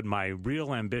followed my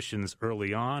real ambitions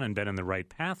early on and been in the right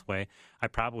pathway, I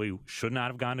probably should not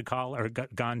have gone to college or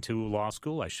gone to law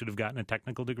school. I should have gotten a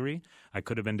technical degree. I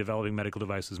could have been developing medical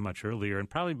devices much earlier and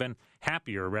probably been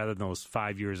happier rather than those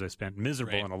 5 years I spent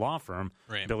miserable in a law firm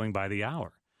billing by the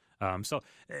hour.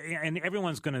 And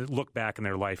everyone's going to look back in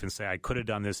their life and say, I could have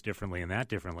done this differently and that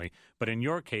differently. But in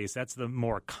your case, that's the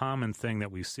more common thing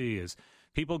that we see is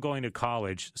people going to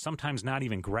college, sometimes not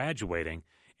even graduating,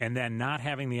 and then not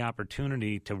having the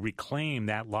opportunity to reclaim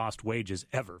that lost wages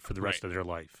ever for the rest of their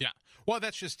life. Yeah. Well,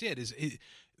 that's just it.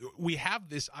 We have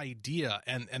this idea,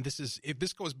 and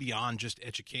this goes beyond just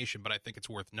education, but I think it's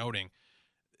worth noting.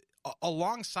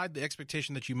 Alongside the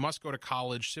expectation that you must go to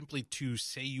college simply to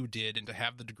say you did and to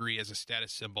have the degree as a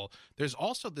status symbol, there's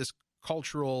also this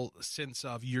cultural sense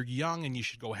of you're young and you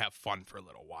should go have fun for a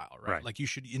little while, right? Like you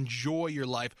should enjoy your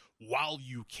life while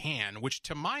you can, which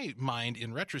to my mind,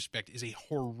 in retrospect, is a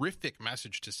horrific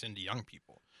message to send to young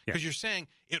people. Because you're saying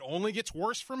it only gets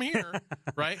worse from here,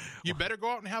 right? You better go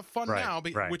out and have fun now,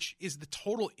 which is the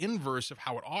total inverse of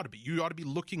how it ought to be. You ought to be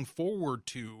looking forward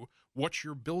to what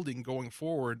you're building going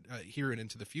forward here and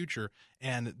into the future.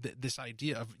 And this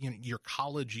idea of your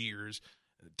college years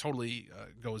totally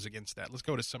goes against that. Let's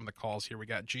go to some of the calls here. We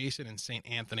got Jason in St.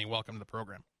 Anthony. Welcome to the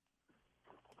program.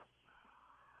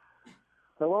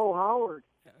 Hello, Howard.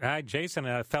 Hi, Jason,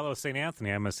 a fellow St.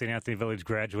 Anthony. I'm a St. Anthony Village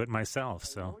graduate myself.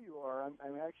 I know you are. I'm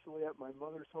actually at my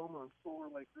mother's home on Silver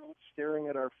Lake Road, staring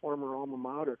at our former alma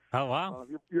mater. Oh, wow.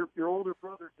 Your older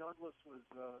brother Douglas was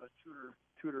a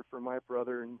tutor for my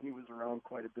brother, and he was around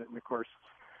quite a bit. And of course,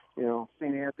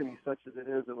 St. Anthony, such as it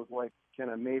is, it was like kind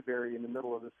of Mayberry in the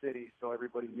middle of the city, so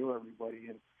everybody knew everybody.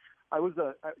 And I was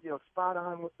spot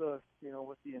on with the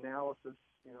analysis.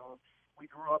 We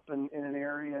grew up in an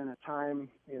area and a time,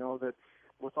 that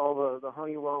with all the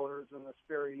Honeywellers and the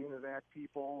Sperry Univac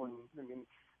people, and I mean,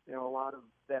 a lot of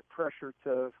that pressure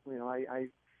to, I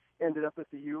ended up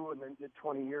at the U and then did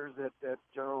 20 years at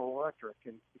General Electric,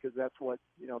 and because that's what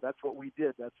we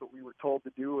did. That's what we were told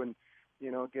to do, and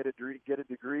get a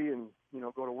degree, and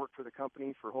go to work for the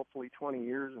company for hopefully 20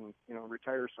 years, and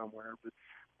retire somewhere. But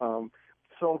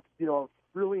so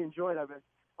really enjoyed. I've been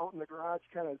out in the garage,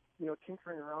 kind of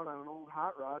tinkering around on an old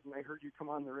hot rod, and I heard you come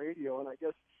on the radio, and I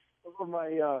guess over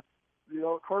my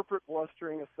corporate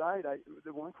blustering aside,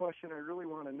 the one question I really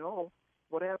want to know: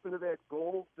 what happened to that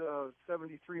gold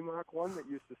 73 Mach 1 that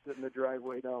used to sit in the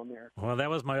driveway down there? Well, that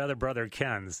was my other brother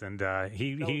Ken's, and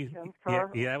Ken's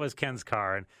car? Yeah, that was Ken's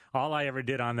car. And all I ever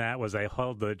did on that was I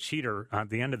held the cheater on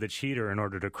the end of the cheater in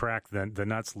order to crack the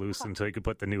nuts loose until you could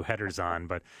put the new headers on.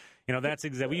 But that's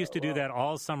exactly. We used to do that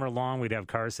all summer long. We'd have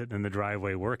cars sitting in the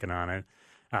driveway working on it.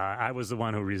 I was the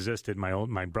one who resisted.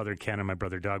 My brother Ken and my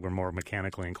brother Doug were more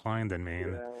mechanically inclined than me.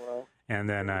 And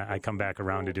then I come back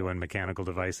around to doing mechanical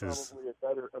devices.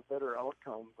 Probably a better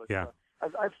outcome. But, yeah.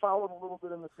 I've followed a little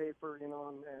bit in the paper, and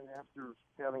after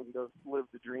having to live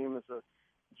the dream as a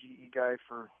GE guy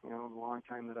for the long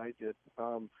time that I did,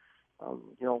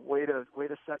 way to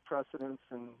set precedents,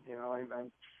 and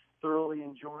I'm thoroughly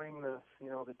enjoying the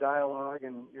dialogue,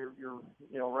 and you're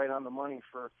right on the money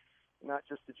for not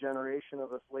just a generation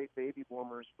of us late baby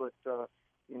boomers, but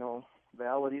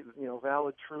valid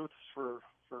truths for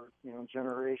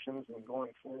generations and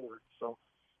going forward. So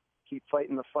keep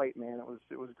fighting the fight, man.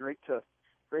 It was great to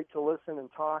listen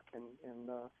and talk, and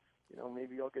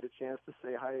maybe I'll get a chance to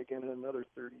say hi again in another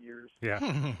 30 years. Yeah.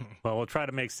 Well, we'll try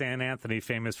to make St. Anthony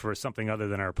famous for something other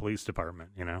than our police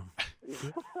department, Yeah,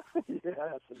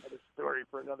 that's another story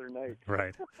for another night.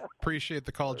 Right. Appreciate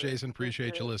the call, Jason.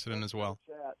 Appreciate you listening as well.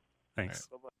 Thanks.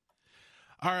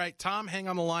 All right, Tom, hang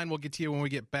on the line. We'll get to you when we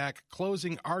get back.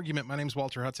 Closing argument. My name's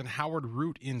Walter Hudson. Howard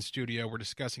Root in studio. We're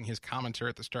discussing his commentary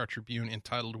at the Star Tribune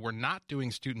entitled, "We're Not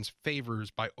Doing Students Favors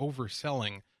by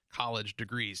Overselling College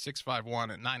Degrees."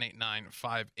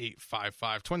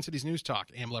 651-989-5855. Twin Cities News Talk,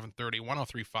 AM 1130,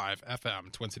 103.5 FM,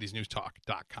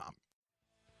 TwinCitiesNewsTalk.com.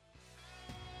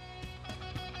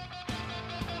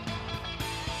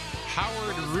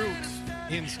 Howard Root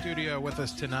in studio with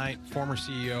us tonight, former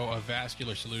CEO of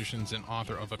Vascular Solutions and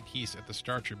author of a piece at the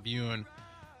Star Tribune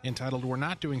entitled, "We're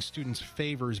Not Doing Students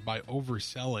Favors by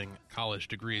Overselling College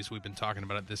Degrees." We've been talking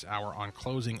about it this hour on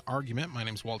Closing Argument. My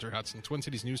name's Walter Hudson, Twin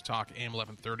Cities News Talk, AM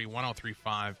 1130,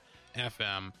 103.5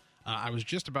 FM. I was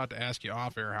just about to ask you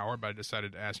off air, Howard, but I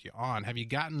decided to ask you on. Have you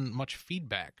gotten much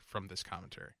feedback from this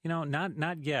commentary?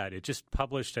 Not yet. It just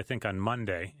published, I think, on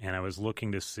Monday, and I was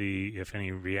looking to see if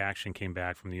any reaction came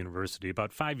back from the university.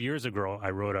 About 5 years ago,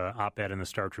 I wrote an op-ed in the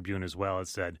Star Tribune as well. It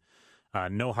said,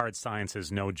 "No hard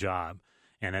sciences, no job."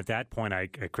 And at that point, I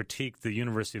critiqued the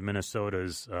University of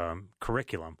Minnesota's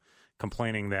curriculum,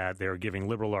 complaining that they were giving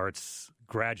liberal arts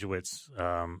graduates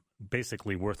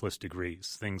basically worthless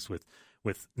degrees, things with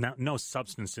no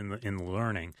substance in the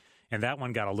learning. And that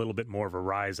one got a little bit more of a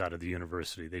rise out of the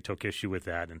university. They took issue with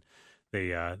that, and they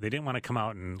didn't want to come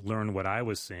out and learn what I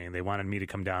was saying. They wanted me to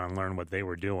come down and learn what they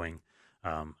were doing.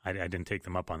 I didn't take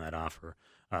them up on that offer.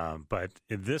 But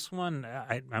this one,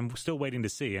 I'm still waiting to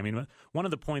see. I mean, one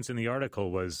of the points in the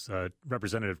article was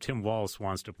Representative Tim Walz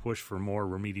wants to push for more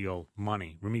remedial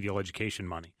education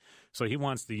money. So he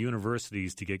wants the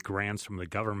universities to get grants from the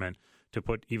government to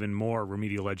put even more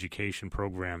remedial education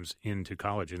programs into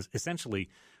colleges, essentially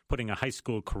putting a high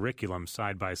school curriculum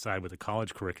side by side with a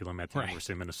college curriculum at the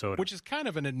University of Minnesota. Which is kind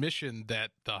of an admission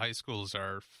that the high schools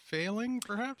are failing,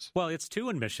 perhaps? Well, it's two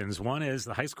admissions. One is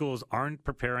the high schools aren't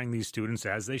preparing these students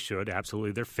as they should.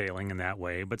 Absolutely, they're failing in that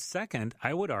way. But second,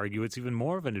 I would argue it's even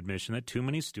more of an admission that too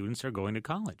many students are going to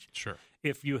college. Sure.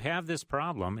 If you have this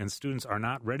problem and students are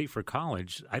not ready for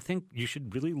college, I think you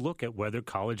should really look at whether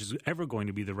college is ever going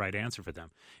to be the right answer for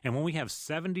them. And when we have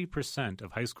 70%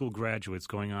 of high school graduates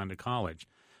going on to college,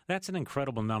 that's an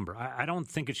incredible number. I don't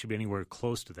think it should be anywhere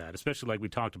close to that, especially like we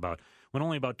talked about, when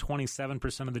only about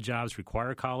 27% of the jobs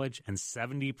require college and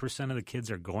 70% of the kids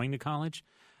are going to college.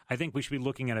 I think we should be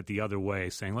looking at it the other way,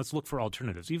 saying let's look for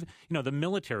alternatives. Even, the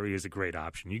military is a great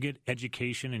option. You get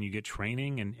education and you get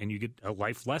training and you get a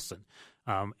life lesson.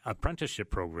 Apprenticeship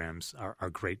programs are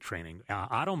great training.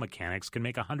 Auto mechanics can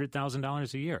make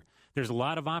 $100,000 a year. There's a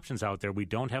lot of options out there. We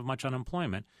don't have much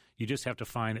unemployment. You just have to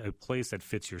find a place that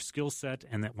fits your skill set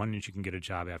and that one that you can get a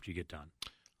job after you get done.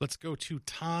 Let's go to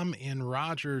Tom in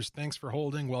Rogers. Thanks for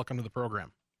holding. Welcome to the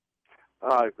program.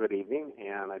 Good evening,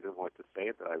 and I just want to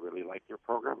say that I really like your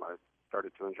program. I've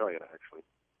started to enjoy it, actually.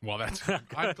 Well,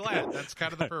 I'm glad. That's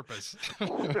kind of the purpose.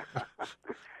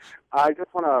 I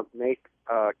just want to make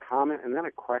a comment and then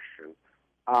a question.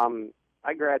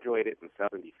 I graduated in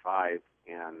 75,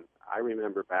 and I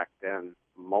remember back then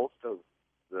most of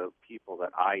the people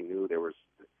that I knew,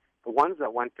 the ones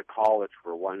that went to college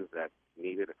were ones that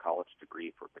needed a college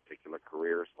degree for particular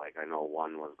careers. Like I know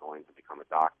one was going to become a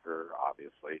doctor,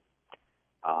 obviously.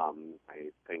 I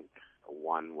think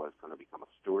one was going to become a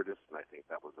stewardess, and I think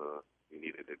you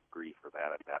needed a degree for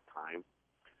that at that time.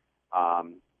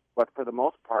 But for the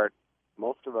most part,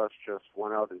 most of us just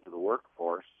went out into the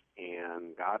workforce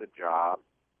and got a job,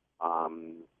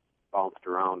 bounced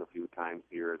around a few times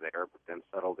here or there, but then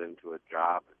settled into a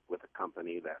job with a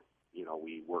company that,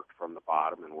 we worked from the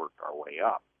bottom and worked our way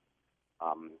up,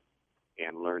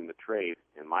 and learned the trade.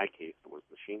 In my case, it was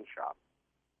machine shop.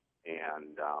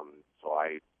 And so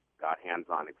I got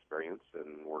hands-on experience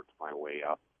and worked my way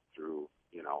up through,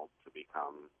 to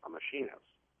become a machinist.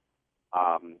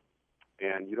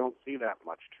 And you don't see that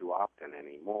much too often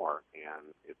anymore.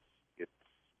 And it's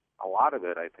a lot of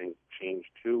it, I think, changed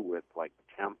too with like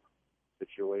temp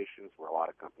situations where a lot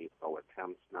of companies go with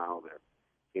temps now. It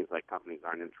seems like companies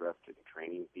aren't interested in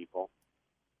training people,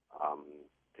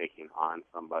 taking on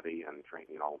somebody and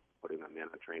putting them in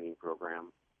a training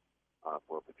program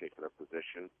for a particular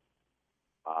position.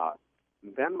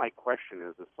 Then my question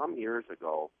is some years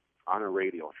ago on a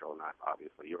radio show, not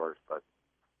obviously yours, but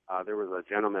there was a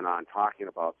gentleman on talking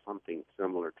about something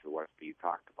similar to what Steve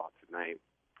talked about tonight,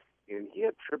 and he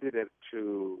attributed it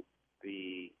to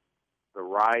the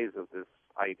rise of this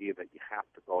idea that you have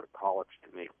to go to college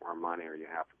to make more money, or you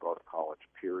have to go to college,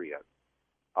 period,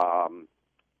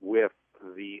 with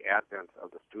the advent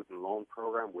of the student loan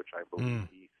program, which I believe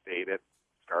he stated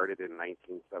started in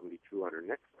 1972 under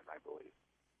Nixon, I believe,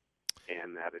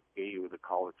 and that it gave the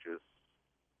colleges,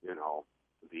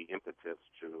 the impetus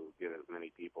to get as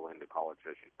many people into college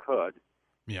as you could.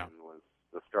 Yeah. And was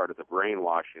the start of the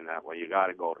brainwashing that, you got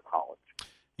to go to college.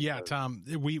 Yeah, Tom,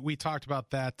 we talked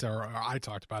about that, or I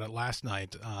talked about it last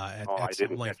night at I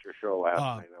didn't catch your show last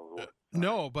night.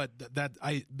 No, but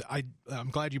I'm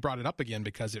glad you brought it up again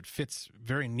because it fits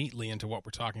very neatly into what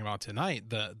we're talking about tonight,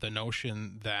 the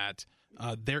notion that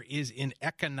there is an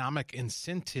economic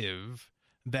incentive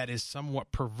that is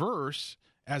somewhat perverse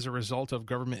as a result of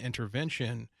government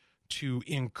intervention to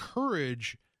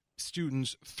encourage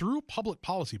students through public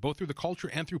policy, both through the culture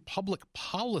and through public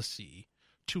policy,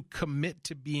 to commit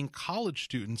to being college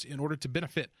students in order to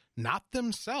benefit not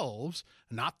themselves,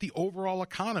 not the overall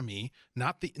economy,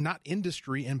 not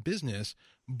industry and business,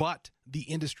 but the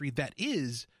industry that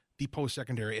is the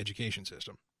post-secondary education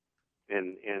system.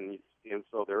 And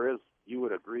so there is, you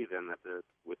would agree then that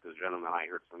with the gentleman I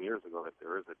heard some years ago, that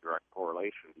there is a direct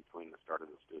correlation between the start of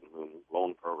the student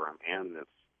loan program and this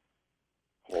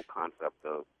whole concept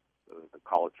of the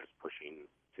colleges pushing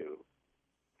to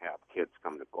have kids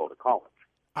go to college.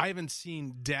 I haven't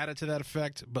seen data to that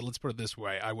effect, but let's put it this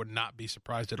way. I would not be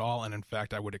surprised at all, and in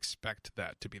fact, I would expect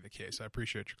that to be the case. I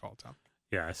appreciate your call, Tom.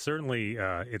 Yeah, certainly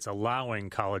it's allowing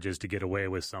colleges to get away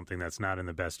with something that's not in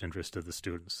the best interest of the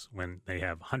students. When they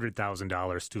have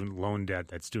 $100,000 student loan debt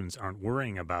that students aren't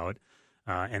worrying about,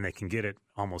 and they can get it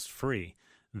almost free,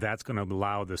 that's going to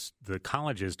allow the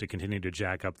colleges to continue to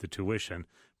jack up the tuition,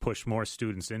 push more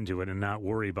students into it, and not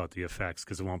worry about the effects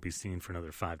because it won't be seen for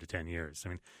another 5 to 10 years. I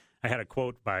mean, I had a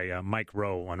quote by Mike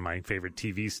Rowe, one of my favorite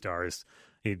TV stars.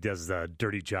 He does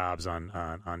dirty jobs on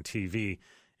TV.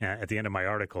 At the end of my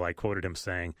article, I quoted him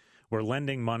saying, "We're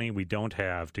lending money we don't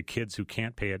have to kids who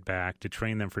can't pay it back to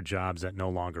train them for jobs that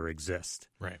no longer exist."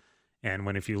 Right. And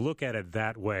if you look at it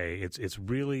that way, it's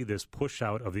really this push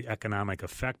out of the economic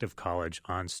effect of college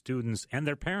on students and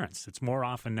their parents. It's more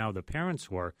often now the parents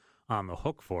who are on the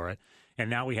hook for it. And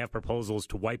now we have proposals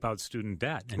to wipe out student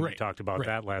debt. And we talked about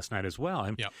that last night as well.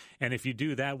 And if you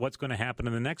do that, what's going to happen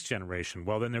in the next generation?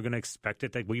 Well, then they're going to expect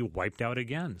it that we wiped out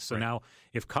again. So now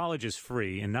if college is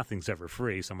free, and nothing's ever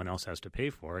free, someone else has to pay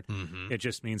for it, it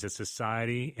just means that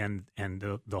society and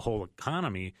the whole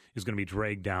economy is going to be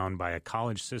dragged down by a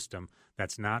college system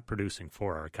that's not producing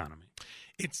for our economy.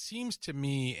 It seems to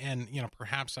me, and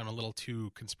perhaps I'm a little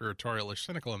too conspiratorial or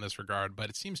cynical in this regard, but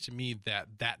it seems to me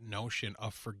that notion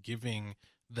of forgiving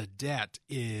the debt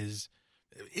is,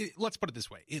 let's put it this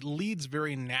way, it leads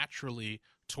very naturally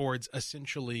towards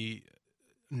essentially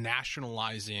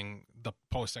nationalizing the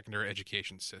post-secondary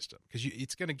education system, because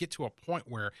it's going to get to a point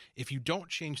where if you don't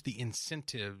change the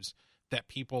incentives that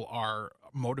people are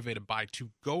motivated by to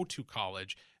go to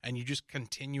college, and you just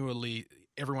continually,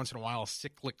 every once in a while,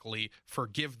 cyclically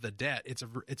forgive the debt,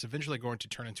 it's eventually going to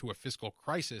turn into a fiscal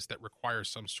crisis that requires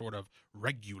some sort of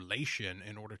regulation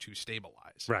in order to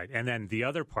stabilize. Right, and then the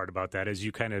other part about that is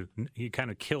you kind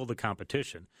of kill the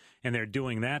competition, and they're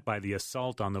doing that by the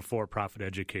assault on the for-profit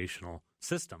educational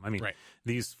system. I mean,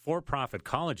 these for-profit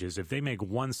colleges, if they make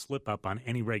one slip up on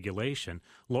any regulation,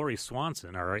 Lori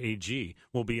Swanson, our AG,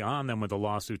 will be on them with a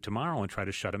lawsuit tomorrow and try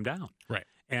to shut them down. Right.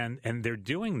 And they're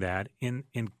doing that in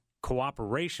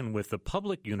cooperation with the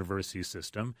public university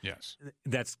system. Yes.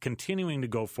 That's continuing to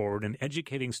go forward and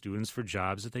educating students for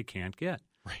jobs that they can't get.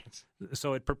 Right.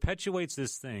 So it perpetuates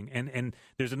this thing. And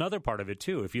there's another part of it,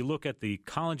 too. If you look at the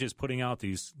colleges putting out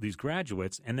these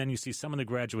graduates, and then you see some of the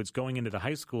graduates going into the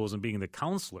high schools and being the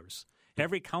counselors.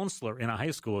 Every counselor in a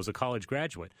high school is a college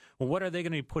graduate. Well, what are they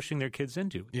going to be pushing their kids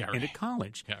into? Into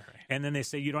college. Yeah, right. And then they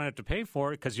say you don't have to pay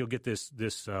for it because you'll get this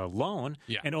loan.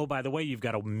 Yeah. And, oh, by the way, you've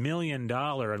got $1 million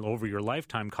over your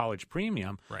lifetime college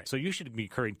premium. Right. So you should be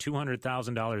incurring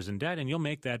 $200,000 in debt, and you'll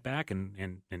make that back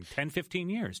in 10, 15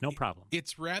 years. No problem.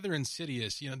 It's rather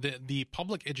insidious. The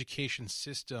public education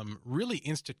system really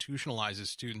institutionalizes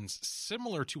students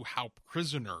similar to how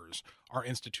prisoners are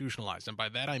institutionalized. And by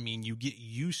that I mean you get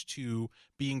used to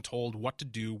being told what to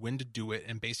do, when to do it,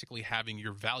 and basically having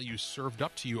your values served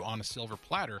up to you on a silver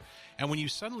platter. And when you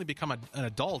suddenly become an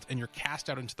adult and you're cast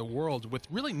out into the world with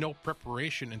really no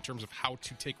preparation in terms of how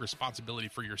to take responsibility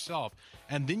for yourself,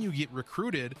 and then you get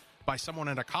recruited by someone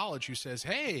at a college who says,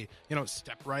 hey,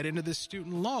 step right into this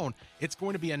student loan, it's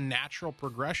going to be a natural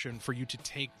progression for you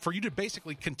to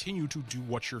basically continue to do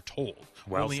what you're told.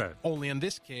 Well said. Only in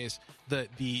this case,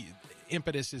 the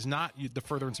impetus is not the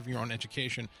furtherance of your own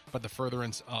education, but the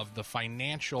furtherance of the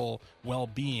financial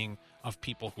well-being of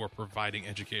people who are providing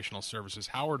educational services.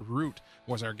 Howard Root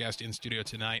was our guest in studio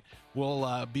tonight.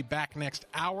 We'll be back next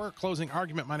hour. Closing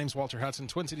argument. My name's Walter Hudson.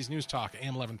 Twin Cities News Talk,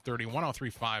 AM 1130,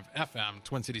 103.5 FM,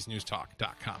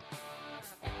 TwinCitiesNewsTalk.com.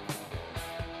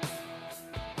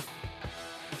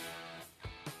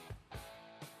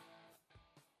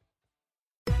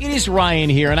 It is Ryan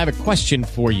here, and I have a question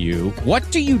for you.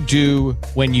 What do you do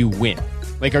when you win?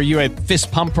 Like, are you a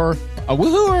fist pumper, a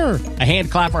woohooer, a hand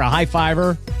clapper, a high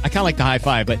fiver? I kind of like the high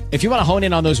five, but if you want to hone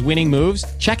in on those winning moves,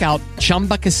 check out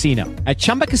Chumba Casino. At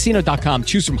ChumbaCasino.com,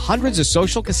 choose from hundreds of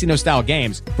social casino-style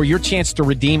games for your chance to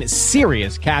redeem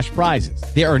serious cash prizes.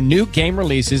 There are new game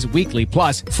releases weekly,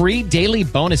 plus free daily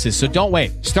bonuses. So don't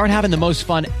wait. Start having the most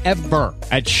fun ever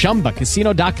at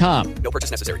ChumbaCasino.com. No purchase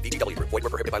necessary. VGW. Void where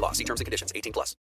prohibited by law. See terms and conditions. 18+.